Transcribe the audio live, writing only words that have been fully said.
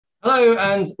Hello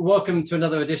and welcome to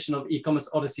another edition of eCommerce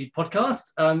Odyssey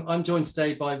podcast. I'm joined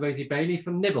today by Rosie Bailey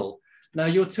from Nibble. Now,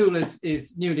 your tool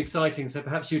is new and exciting, so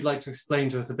perhaps you'd like to explain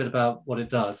to us a bit about what it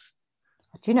does.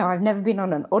 Do you know, I've never been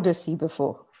on an Odyssey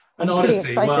before. An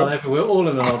Odyssey? Well, we're all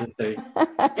on an Odyssey.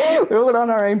 We're all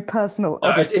on our own personal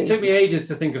Odyssey. It took me ages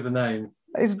to think of the name.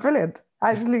 It's brilliant.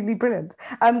 Absolutely brilliant.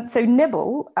 So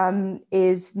Nibble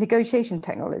is negotiation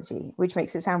technology, which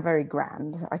makes it sound very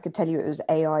grand. I could tell you it was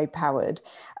AI powered,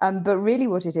 but really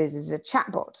what it is a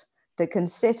chatbot that can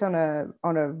sit on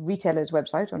a retailer's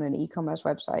website, on an e-commerce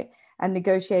website, and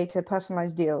negotiate a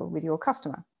personalized deal with your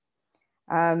customer.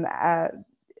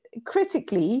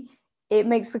 Critically, it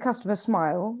makes the customer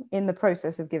smile in the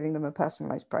process of giving them a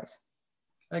personalized price.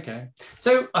 Okay,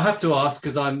 so I have to ask,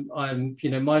 because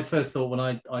my first thought when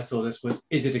I saw this was,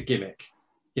 is it a gimmick?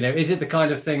 Is it the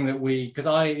kind of thing that because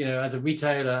as a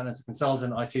retailer and as a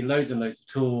consultant, I see loads and loads of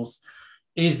tools.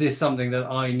 Is this something that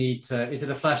I need to, is it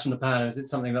a flash in the pan, or is it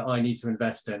something that I need to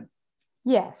invest in?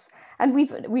 Yes, and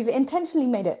we've intentionally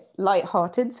made it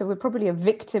lighthearted, so we're probably a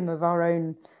victim of our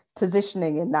own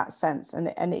positioning in that sense,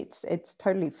 and it's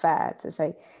totally fair to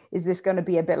say, is this going to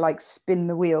be a bit like spin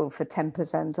the wheel for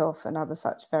 10% off and other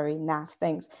such very naff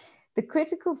things? The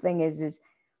critical thing is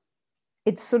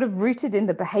it's sort of rooted in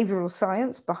the behavioral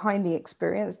science behind the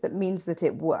experience that means that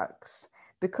it works.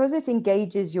 Because it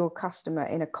engages your customer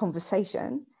in a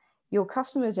conversation, your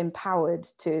customer is empowered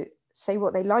to say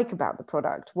what they like about the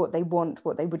product, what they want,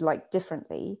 what they would like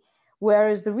differently.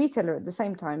 Whereas the retailer at the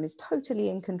same time is totally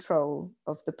in control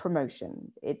of the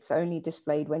promotion. It's only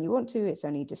displayed when you want to, it's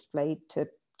only displayed to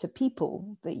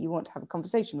people that you want to have a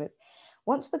conversation with.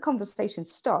 Once the conversation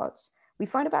starts, we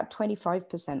find about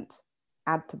 25%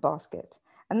 add to basket.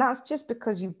 And that's just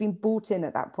because you've been bought in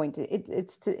at that point.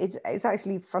 It's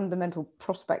actually fundamental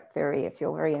prospect theory, if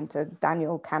you're very into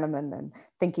Daniel Kahneman and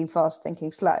thinking fast,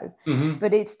 thinking slow. Mm-hmm.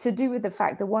 But it's to do with the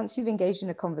fact that once you've engaged in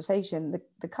a conversation,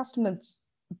 the customer's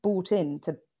bought in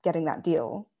to getting that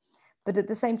deal, but at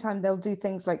the same time they'll do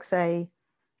things like say,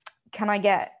 can I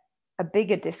get a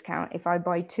bigger discount if I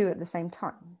buy two at the same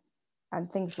time, and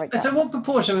things like that. So what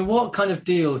proportion, what kind of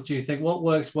deals do you think, what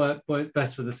works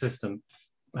best with the system?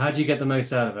 How do you get the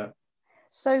most out of it?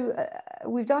 So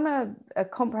we've done a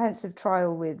comprehensive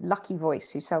trial with Lucky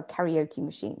Voice, who sell karaoke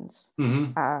machines.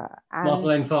 Mm-hmm. Mark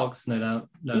Lane Fox, no doubt.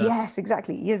 Yes,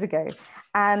 exactly, years ago.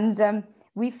 And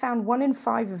we found 1 in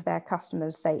 5 of their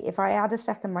customers say, if I add a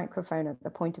second microphone at the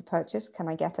point of purchase, can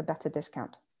I get a better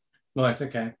discount? Right,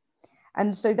 okay.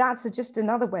 And so that's just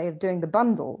another way of doing the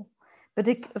bundle. But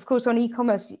of course, on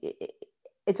e-commerce,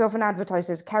 it's often advertised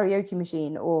as karaoke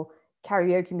machine or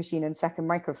karaoke machine and second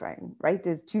microphone, right?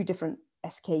 There's 2 different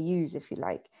SKUs, if you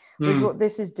like. Whereas what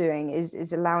this is doing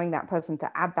is allowing that person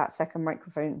to add that second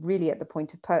microphone really at the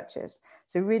point of purchase.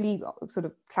 So really sort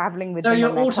of traveling with them. So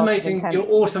you're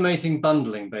automating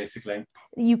bundling, basically.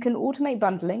 You can automate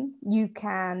bundling. You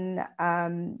can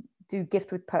do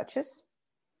gift with purchase.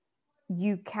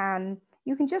 You can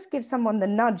just give someone the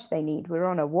nudge they need. We're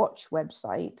on a watch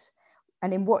website,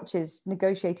 and in watches,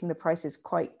 negotiating the price is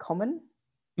quite common,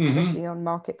 especially on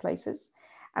marketplaces.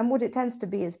 And what it tends to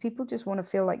be is people just want to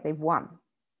feel like they've won.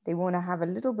 They want to have a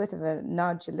little bit of a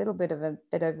nudge, a little bit of a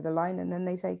bit over the line, and then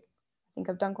they say, I think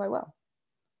I've done quite well.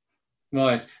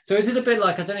 Right. So is it a bit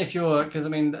like, I don't know because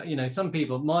some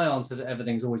people, my answer to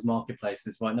everything is always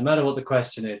marketplaces, right? No matter what the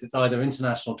question is, it's either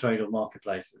international trade or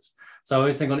marketplaces. So I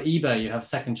always think on eBay, you have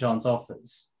second chance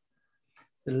offers.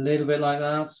 It's a little bit like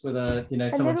that with a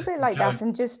little bit like that.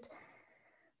 And just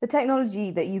the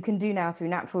technology that you can do now through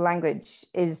natural language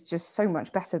is just so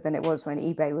much better than it was when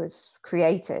eBay was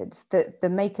created. That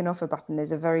the make an offer button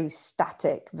is a very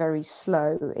static, very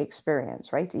slow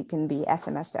experience, right? It can be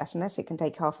SMS to SMS. It can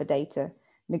take half a day to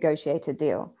negotiate a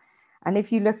deal. And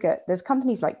if you look at, there's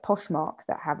companies like Poshmark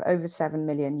that have over 7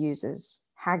 million users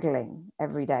haggling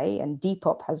every day, and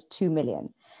Depop has 2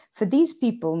 million. For these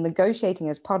people, negotiating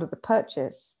as part of the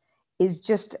purchase is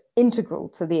just integral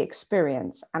to the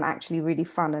experience and actually really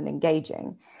fun and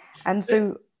engaging. And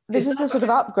so this is a sort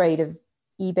of upgrade of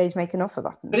eBay's make an offer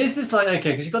button. But is this like, okay,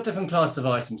 because you've got different classes of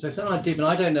items. So something like Depop, and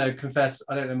I don't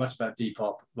know much about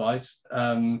Depop, right?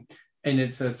 And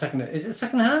it's is it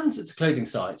secondhand? It's a clothing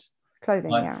site.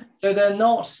 Clothing, right? Yeah. So they're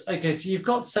not, okay, so you've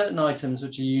got certain items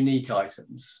which are unique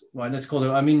items, right? Let's call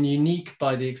them, unique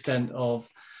by the extent of,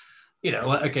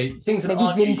 things that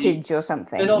aren't vintage unique, or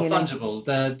something. They're not fungible.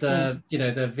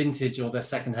 They're vintage or they're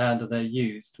secondhand or they're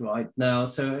used, right? Now,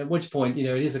 so at which point, it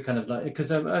is a kind of like, because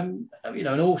an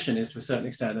auction is to a certain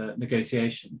extent a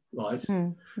negotiation, right?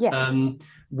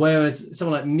 Whereas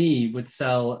someone like me would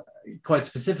quite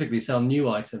specifically sell new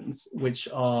items, which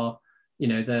are,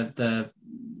 they're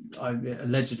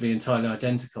allegedly entirely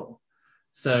identical.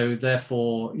 So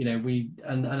therefore,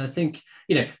 and I think,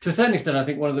 to a certain extent, I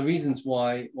think one of the reasons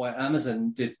why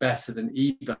Amazon did better than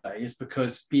eBay is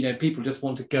because, people just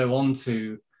want to go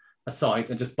onto a site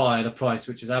and just buy at a price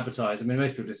which is advertised. I mean,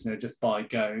 most people just buy,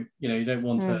 go, you don't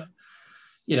want to,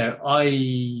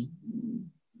 I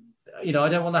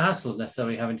don't want the hassle of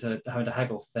necessarily having to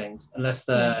haggle for things unless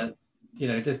they're,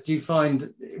 do you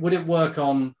find, would it work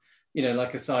on,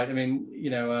 like a site, I mean,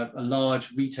 a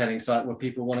large retailing site where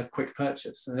people want a quick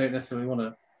purchase and they don't necessarily want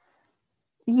to.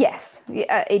 Yes,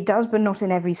 it does, but not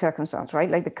in every circumstance, right?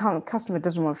 Like the customer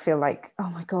doesn't want to feel like, oh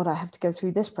my God, I have to go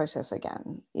through this process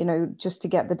again, just to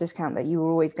get the discount that you were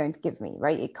always going to give me,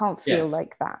 right? It can't feel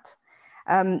like that.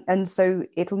 And so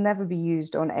it'll never be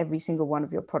used on every single one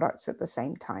of your products at the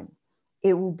same time.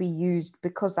 It will be used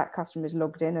because that customer is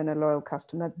logged in and a loyal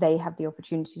customer, they have the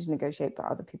opportunity to negotiate, but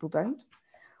other people don't.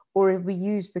 Or it'll be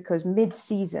used because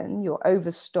mid-season you're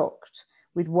overstocked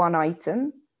with one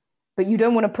item, but you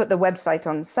don't want to put the website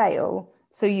on sale,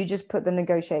 so you just put the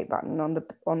negotiate button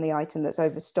on the item that's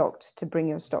overstocked to bring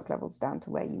your stock levels down to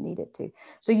where you need it to.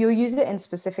 So you'll use it in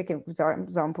specific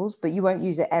examples, but you won't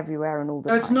use it everywhere and all the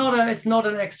time. It's not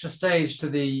an extra stage to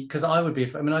the, because I would be,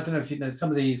 I mean, I don't know if you know some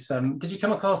of these. Did you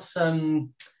come across? What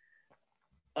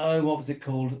was it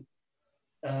called?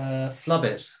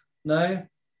 Flubbit? No.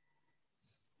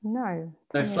 No.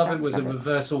 Flubbit was a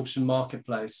reverse auction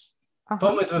marketplace. The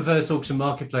problem with reverse auction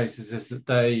marketplaces is that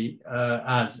they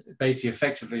add, basically,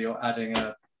 effectively, you're adding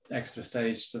an extra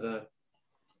stage to the.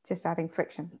 Just adding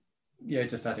friction. Yeah,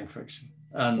 just adding friction,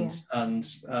 and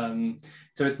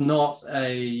so it's not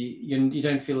you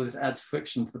don't feel this adds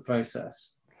friction to the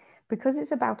process because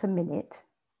it's about a minute.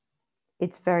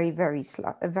 It's very, very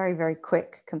slow, very, very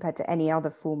quick compared to any other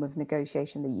form of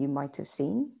negotiation that you might have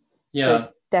seen. Yeah, so it's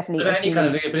definitely. But any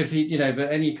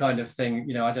kind of thing,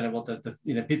 I don't know what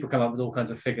the people come up with all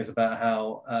kinds of figures about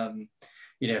how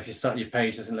if you start your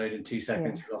page doesn't load in 2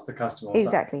 seconds, you've lost the customer.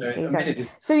 Exactly. So exactly.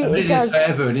 A minute is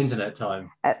forever in internet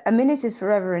time. A minute is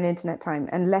forever in internet time,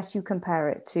 unless you compare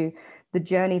it to the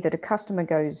journey that a customer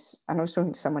goes. And I was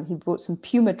talking to someone, he bought some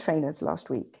Puma trainers last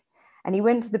week. And he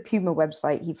went to the Puma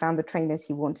website, he found the trainers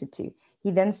he wanted to.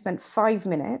 He then spent 5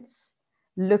 minutes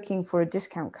looking for a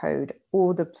discount code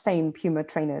or the same Puma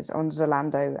trainers on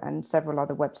Zalando and several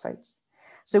other websites.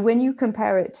 So when you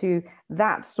compare it to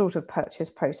that sort of purchase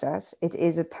process, it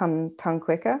is a ton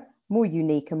quicker, more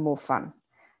unique and more fun.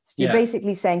 So you're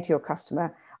basically saying to your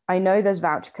customer, I know there's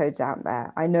voucher codes out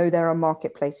there. I know there are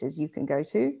marketplaces you can go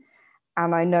to.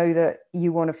 And I know that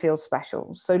you want to feel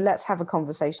special. So let's have a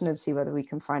conversation and see whether we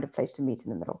can find a place to meet in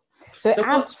the middle. So it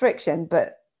adds friction,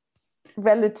 but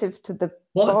relative to the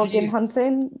bargain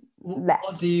hunting, less.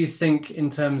 What do you think in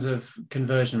terms of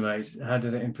conversion rate? How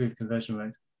did it improve conversion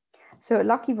rate? So at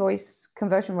Lucky Voice,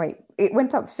 conversion rate, it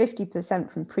went up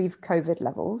 50% from pre-COVID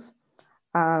levels.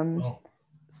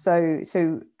 So,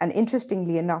 and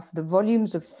interestingly enough, the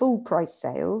volumes of full price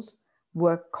sales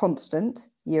were constant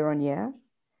year on year.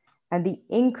 And the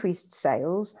increased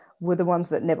sales were the ones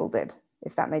that Nibble did,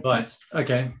 if that made sense.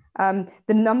 Okay.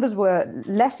 The numbers were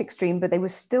less extreme, but they were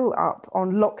still up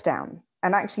on lockdown.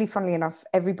 And actually, funnily enough,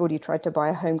 everybody tried to buy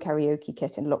a home karaoke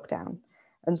kit in lockdown.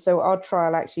 And so our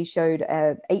trial actually showed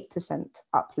a 8%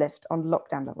 uplift on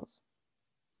lockdown levels.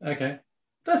 Okay.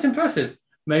 That's impressive.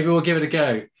 Maybe we'll give it a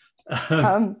go.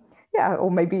 Yeah, or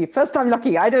maybe first time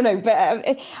lucky. I don't know. But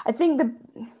I think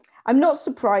I'm not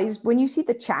surprised when you see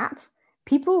the chat.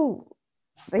 People,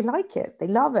 they like it. They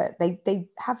love it. They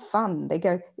have fun. They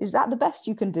go, is that the best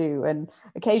you can do? And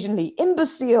occasionally,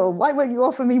 imbecile, why won't you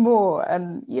offer me more?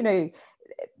 And,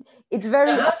 it's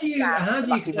very... How do you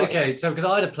okay, so because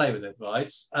I had a play with it,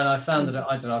 right? And I found that,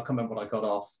 I don't know, I can't remember what I got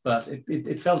off, but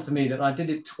it felt to me that I did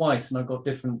it twice and I got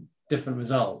different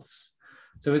results.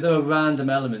 So is there a random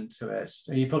element to it?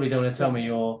 You probably don't want to tell me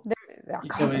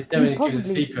the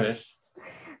secret.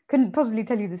 Couldn't possibly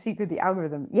tell you the secret of the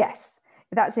algorithm. Yes.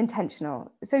 That's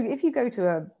intentional. So if you go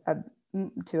to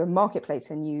a marketplace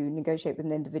and you negotiate with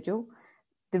an individual,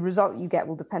 the result you get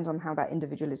will depend on how that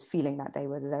individual is feeling that day,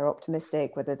 whether they're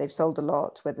optimistic, whether they've sold a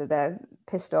lot, whether they're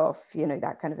pissed off,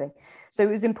 that kind of thing. So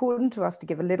it was important to us to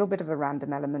give a little bit of a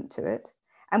random element to it.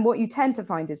 And what you tend to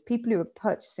find is people who are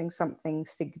purchasing something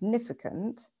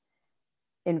significant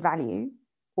in value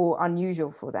or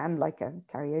unusual for them, like a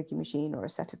karaoke machine or a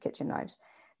set of kitchen knives,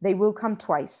 they will come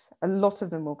twice. A lot of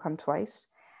them will come twice.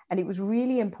 And it was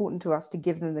really important to us to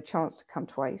give them the chance to come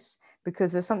twice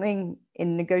because there's something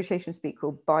in negotiation speak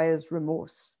called buyer's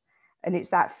remorse. And it's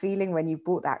that feeling when you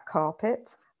bought that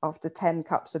carpet after 10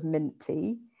 cups of mint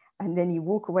tea and then you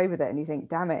walk away with it and you think,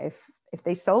 damn it, if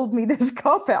they sold me this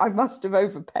carpet, I must have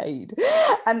overpaid.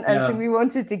 And so we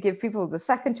wanted to give people the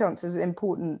second chance. Is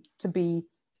important to be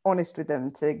honest with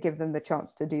them, to give them the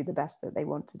chance to do the best that they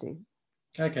want to do.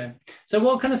 Okay. So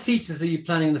what kind of features are you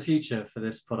planning in the future for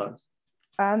this product?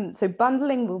 So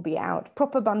bundling will be out,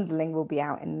 proper bundling will be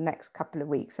out in the next couple of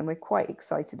weeks. And we're quite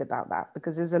excited about that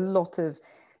because there's a lot of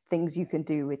things you can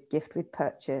do with gift with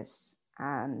purchase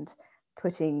and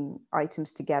putting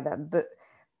items together. But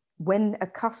when a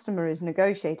customer is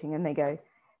negotiating and they go,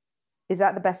 is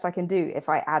that the best I can do if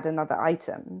I add another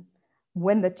item?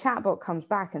 When the chatbot comes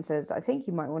back and says, I think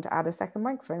you might want to add a second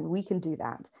microphone, we can do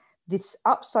that. This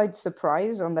upside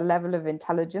surprise on the level of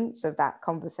intelligence of that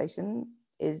conversation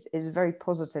is very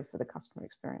positive for the customer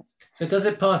experience. So does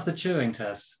it pass the Turing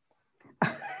test?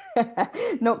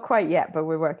 Not quite yet, but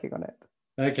we're working on it.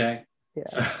 Okay. Yeah.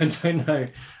 So I don't know.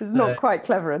 It's not quite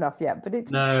clever enough yet, but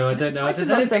it's... No, I don't know. I don't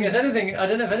know if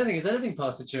anything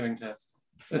passed the Turing test.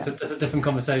 That's a different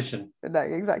conversation. No,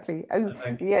 exactly.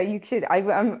 Yeah, you should.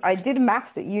 I did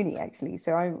maths at uni, actually,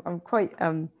 so I'm quite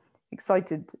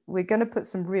excited. We're going to put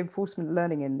some reinforcement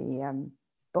learning in the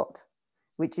bot,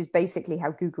 which is basically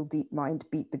how Google DeepMind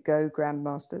beat the Go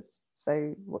grandmasters.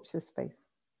 So watch this space.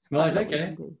 Right,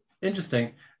 okay.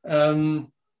 Interesting.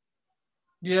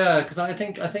 Yeah, because I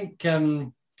think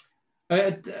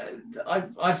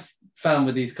I've found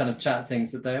with these kind of chat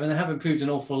things that they have improved an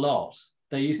awful lot.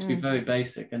 They used to be very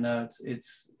basic, and now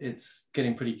it's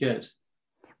getting pretty good.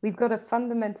 We've got a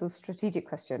fundamental strategic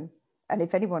question, and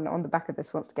if anyone on the back of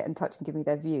this wants to get in touch and give me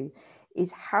their view,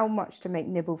 is how much to make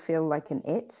Nibble feel like an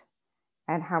it,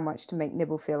 and how much to make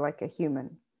Nibble feel like a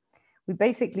human. We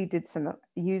basically did some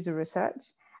user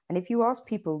research, and if you ask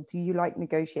people, do you like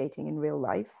negotiating in real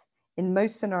life? In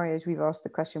most scenarios we've asked the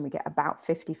question, we get about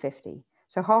 50-50.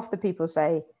 So half the people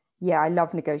say, yeah, I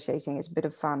love negotiating, it's a bit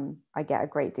of fun, I get a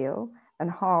great deal. And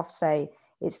half say,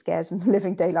 it scares the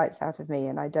living daylights out of me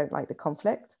and I don't like the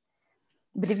conflict.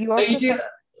 But if you ask the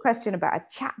question about a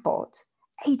chatbot,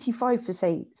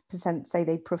 85% say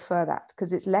they prefer that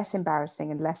because it's less embarrassing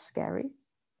and less scary.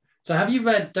 So have you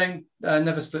read Don't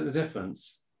Never Split the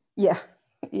Difference? Yeah.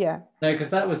 Yeah. No, because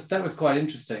that was quite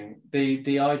interesting.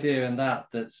 The idea in that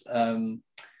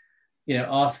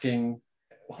asking,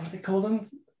 what do they call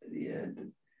them? Yeah,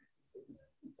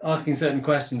 asking certain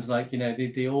questions, like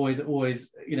the always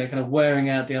kind of wearing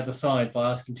out the other side by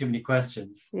asking too many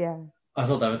questions. Yeah. I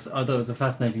thought it was a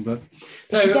fascinating book.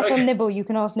 So if you get on Nibble, you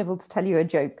can ask Nibble to tell you a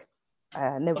joke.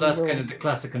 Well, that's kind of the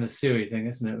classic kind of Siri thing,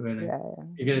 isn't it? Really.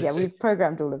 Yeah. We've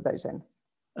programmed all of those in.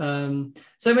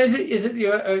 So is it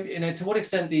your to what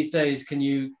extent these days do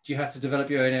you have to develop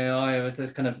your own AI, or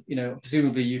there's kind of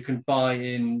presumably you can buy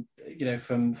in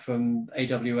from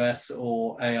AWS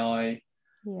or AI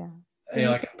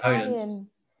AI components.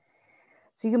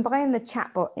 So you can buy in the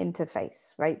chatbot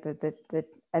interface, right?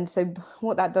 And so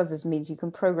what that does is means you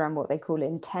can program what they call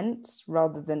intents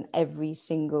rather than every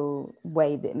single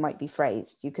way that it might be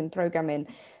phrased. You can program in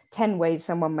 10 ways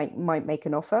someone might make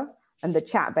an offer, and the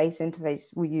chat-based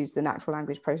interface will use the natural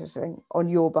language processing on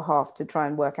your behalf to try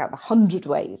and work out the 100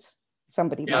 ways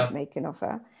somebody might make an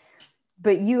offer.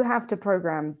 But you have to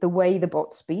program the way the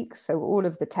bot speaks. So all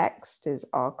of the text is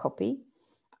our copy.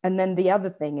 And then the other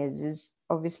thing is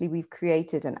obviously we've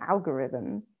created an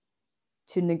algorithm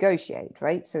to negotiate,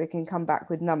 right? So it can come back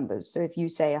with numbers. So if you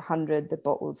say 100, the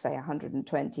bot will say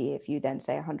 120. If you then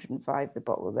say 105, the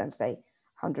bot will then say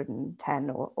 110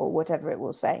 or whatever it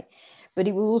will say. But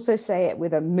it will also say it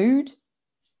with a mood,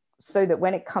 so that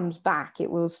when it comes back, it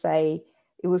will say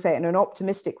it in an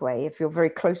optimistic way if you're very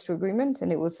close to agreement,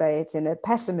 and it will say it in a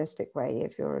pessimistic way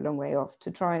if you're a long way off,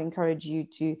 to try and encourage you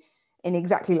to, in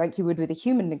exactly like you would with a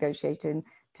human negotiating,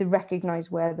 to recognize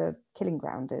where the killing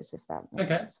ground is, if that makes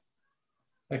sense.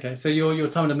 Okay, so your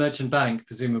time at a merchant bank,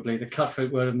 presumably the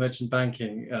cutthroat world of merchant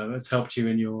banking, has helped you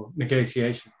in your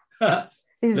negotiation.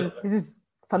 This is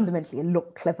fundamentally a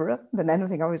lot cleverer than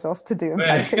anything I was asked to do in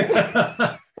banking.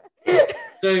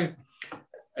 So,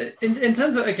 in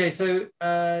terms of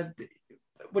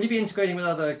would you be integrating with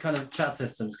other kind of chat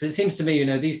systems? Because it seems to me,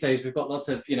 these days we've got lots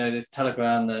of, there's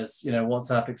Telegram, there's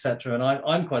WhatsApp, etc. And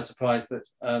I'm quite surprised that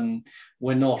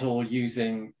we're not all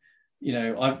using.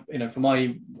 For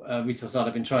my retail side,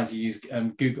 I've been trying to use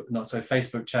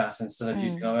Facebook chat instead of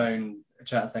using our own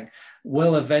chat thing.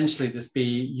 Will eventually this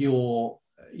be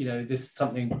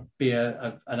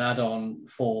an add-on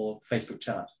for Facebook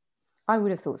chat? I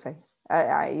would have thought so.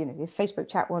 If Facebook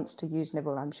chat wants to use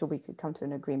Nibble, I'm sure we could come to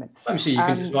an agreement. I'm sure you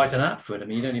can just write an app for it. I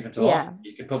mean, you don't even have to ask.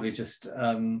 You could probably just...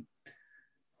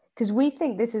 Because we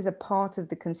think this is a part of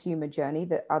the consumer journey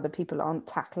that other people aren't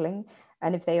tackling.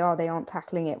 And if they are, they aren't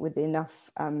tackling it with enough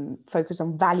focus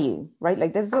on value, right?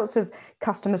 Like there's lots of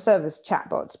customer service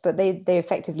chatbots, but they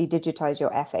effectively digitize your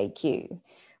FAQ.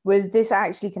 Whereas this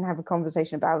actually can have a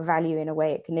conversation about value in a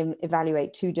way it can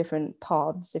evaluate two different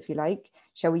paths, if you like.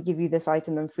 Shall we give you this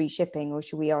item and free shipping, or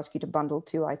should we ask you to bundle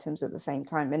two items at the same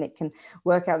time? And it can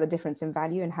work out the difference in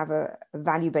value and have a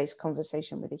value-based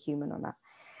conversation with a human on that.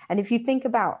 And if you think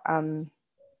about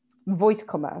voice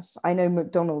commerce, I know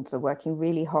McDonald's are working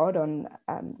really hard on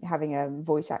having a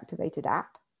voice activated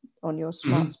app on your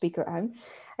smart speaker at home.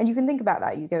 And you can think about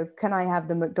that. You go, can I have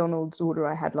the McDonald's order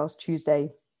I had last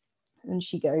Tuesday? And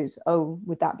she goes, oh,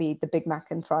 would that be the Big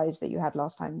Mac and fries that you had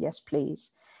last time? Yes,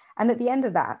 please. And at the end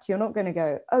of that, you're not going to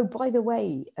go, oh, by the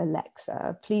way,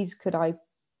 Alexa, please could I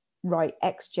write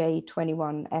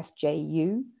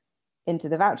XJ21FJU into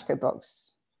the voucher code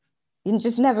box? You're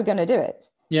just never going to do it.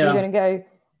 Yeah. You're going to go,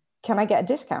 can I get a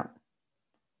discount?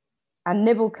 And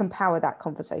Nibble can power that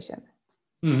conversation,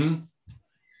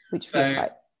 which we're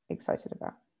quite excited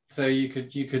about. So you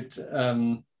could,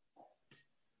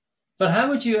 but how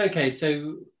would you, okay,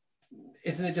 so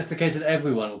isn't it just the case that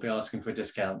everyone will be asking for a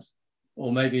discount?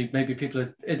 Or maybe people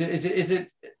are, is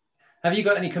it, have you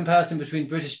got any comparison between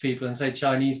British people and say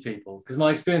Chinese people? Because my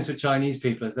experience with Chinese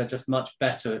people is they're just much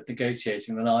better at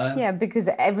negotiating than I am. Yeah, because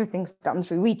everything's done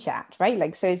through WeChat, right?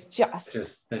 Like, so it's just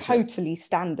totally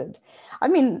standard. I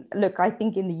mean, look, I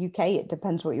think in the UK, it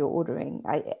depends what you're ordering.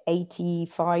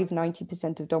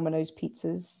 85-90% of Domino's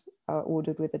pizzas are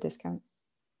ordered with a discount.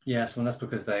 Yes, well, that's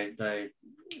because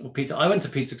pizza. I went to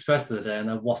Pizza Express the other day and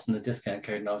there wasn't a discount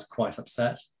code and I was quite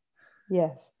upset.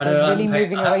 Yes, I know, really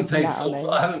moving away from that.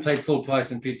 I haven't paid full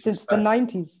price in Pizza since Express. the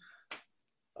 90s.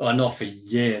 Oh, not for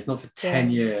years, not for 10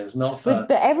 years, not for...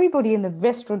 But everybody in the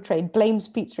restaurant trade blames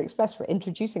Pizza Express for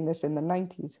introducing this in the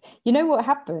 90s. You know what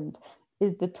happened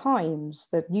is the Times,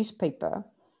 the newspaper,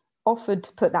 offered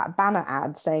to put that banner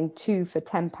ad saying 2 for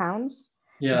 £10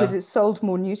 because it sold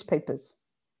more newspapers.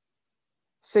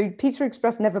 So Pizza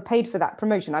Express never paid for that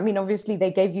promotion. I mean, obviously they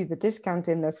gave you the discount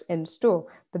in store,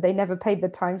 but they never paid the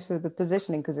Times for the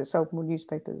positioning because it sold more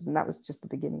newspapers, and that was just the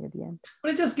beginning of the end.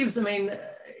 Well, it just gives. I mean,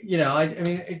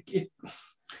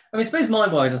 I suppose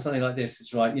my worry on something like this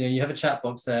is right. You know, you have a chat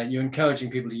box there. You're encouraging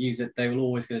people to use it. They will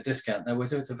always get a discount. Now,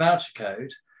 if it's a voucher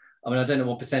code, I mean, I don't know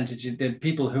what percentage. The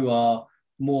people who are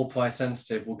more price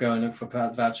sensitive will go and look for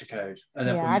a voucher code.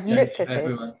 And I've looked at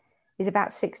it. It's about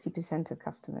 60% of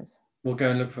customers. We'll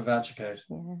go and look for a voucher code.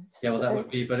 Yeah, well, that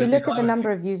would be. But if you look at the number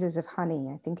of users of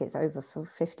Honey, I think it's over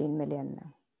 15 million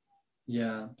now.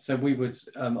 Yeah, so we would.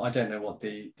 I don't know what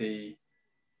I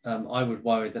would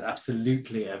worry that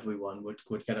absolutely everyone would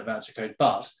get a voucher code,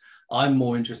 but I'm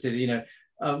more interested. You know,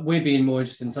 we're being more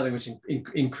interested in something which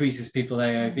increases people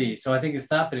AOV. So I think it's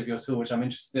that bit of your tool which I'm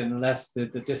interested in, less the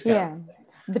discount. Yeah,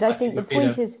 but I think the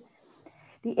point is,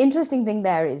 the interesting thing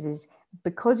there is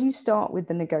because you start with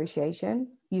the negotiation.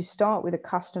 You start with a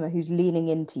customer who's leaning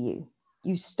into you.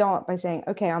 You start by saying,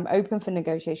 okay, I'm open for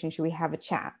negotiation. Should we have a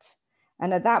chat?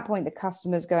 And at that point, the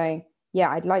customer's going, yeah,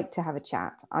 I'd like to have a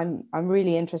chat. I'm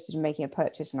really interested in making a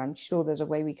purchase and I'm sure there's a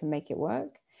way we can make it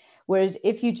work. Whereas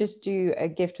if you just do a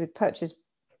gift with purchase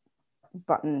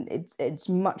button, it's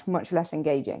much, much less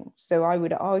engaging. So I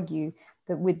would argue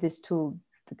that with this tool,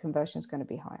 the conversion is going to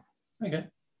be higher. Okay,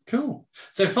 cool.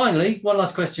 So finally, one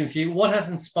last question for you. What has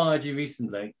inspired you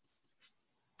recently?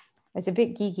 It's a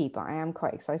bit geeky, but I am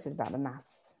quite excited about the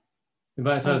maths.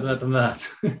 You're excited about the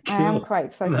maths? Cool. I am quite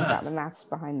excited about the maths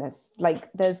behind this. Like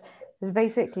there's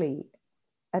basically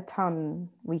a ton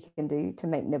we can do to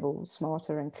make Nibble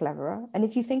smarter and cleverer. And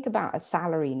if you think about a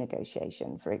salary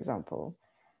negotiation, for example,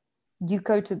 you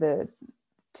go to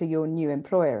your new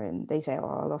employer and they say,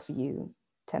 oh, I'll offer you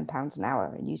 £10 an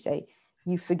hour. And you say,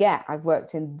 you forget I've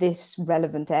worked in this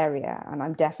relevant area and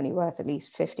I'm definitely worth at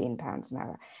least £15 an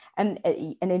hour. And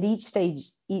at each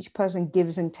stage, each person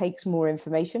gives and takes more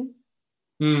information.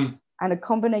 And a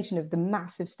combination of the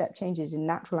massive step changes in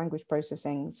natural language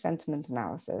processing, sentiment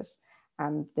analysis,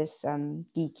 and this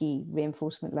geeky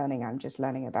reinforcement learning I'm just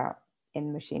learning about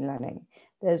in machine learning.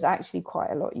 There's actually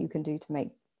quite a lot you can do to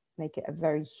make it a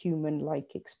very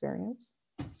human-like experience.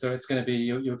 So it's going to be,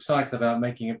 you're excited about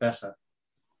making it better.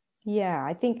 Yeah,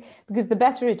 I think because the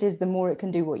better it is, the more it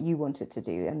can do what you want it to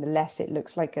do, and the less it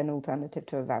looks like an alternative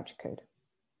to a voucher code.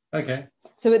 Okay.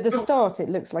 So at the start, it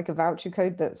looks like a voucher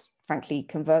code that frankly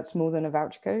converts more than a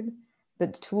voucher code.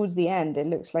 But towards the end, it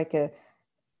looks like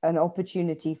an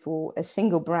opportunity for a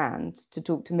single brand to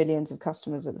talk to millions of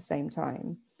customers at the same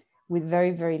time with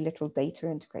very, very little data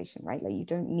integration, right? Like you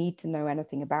don't need to know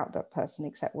anything about that person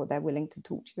except what they're willing to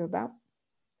talk to you about.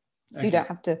 So you don't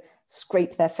have to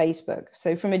scrape their Facebook.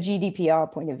 So from a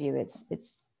GDPR point of view,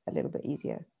 it's a little bit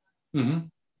easier. Mm-hmm.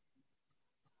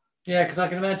 Yeah, because I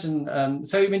can imagine.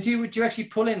 So, I mean, do you actually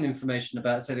pull in information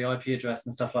about, say, the IP address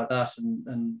and stuff like that?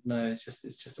 And no, it's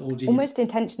just all almost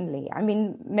intentionally. I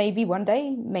mean, maybe one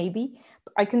day, maybe.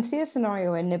 But I can see a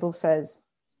scenario where Nibble says,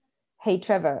 "Hey,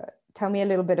 Trevor, tell me a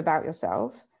little bit about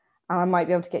yourself, and I might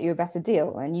be able to get you a better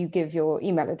deal." And you give your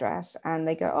email address, and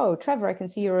they go, "Oh, Trevor, I can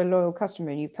see you're a loyal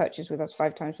customer and you've purchased with us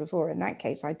 5 times before. In that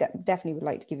case, I definitely would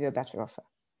like to give you a better offer."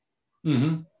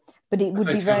 Mm-hmm. But it would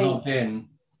be very logged in.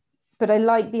 But I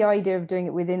like the idea of doing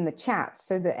it within the chat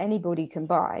so that anybody can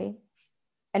buy,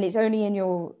 and it's only in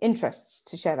your interests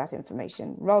to share that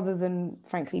information rather than,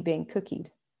 frankly, being cookied.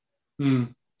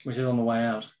 Which is on the way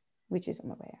out. Which is on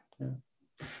the way out.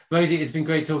 Yeah. Rosie, it's been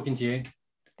great talking to you.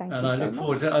 Thank you so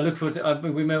much. I look forward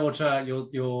to. We may well try out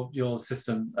your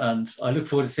system, and I look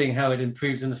forward to seeing how it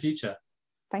improves in the future.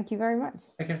 Thank you very much.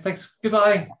 Okay, thanks.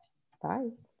 Goodbye. Bye.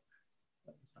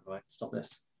 All right, stop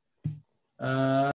this.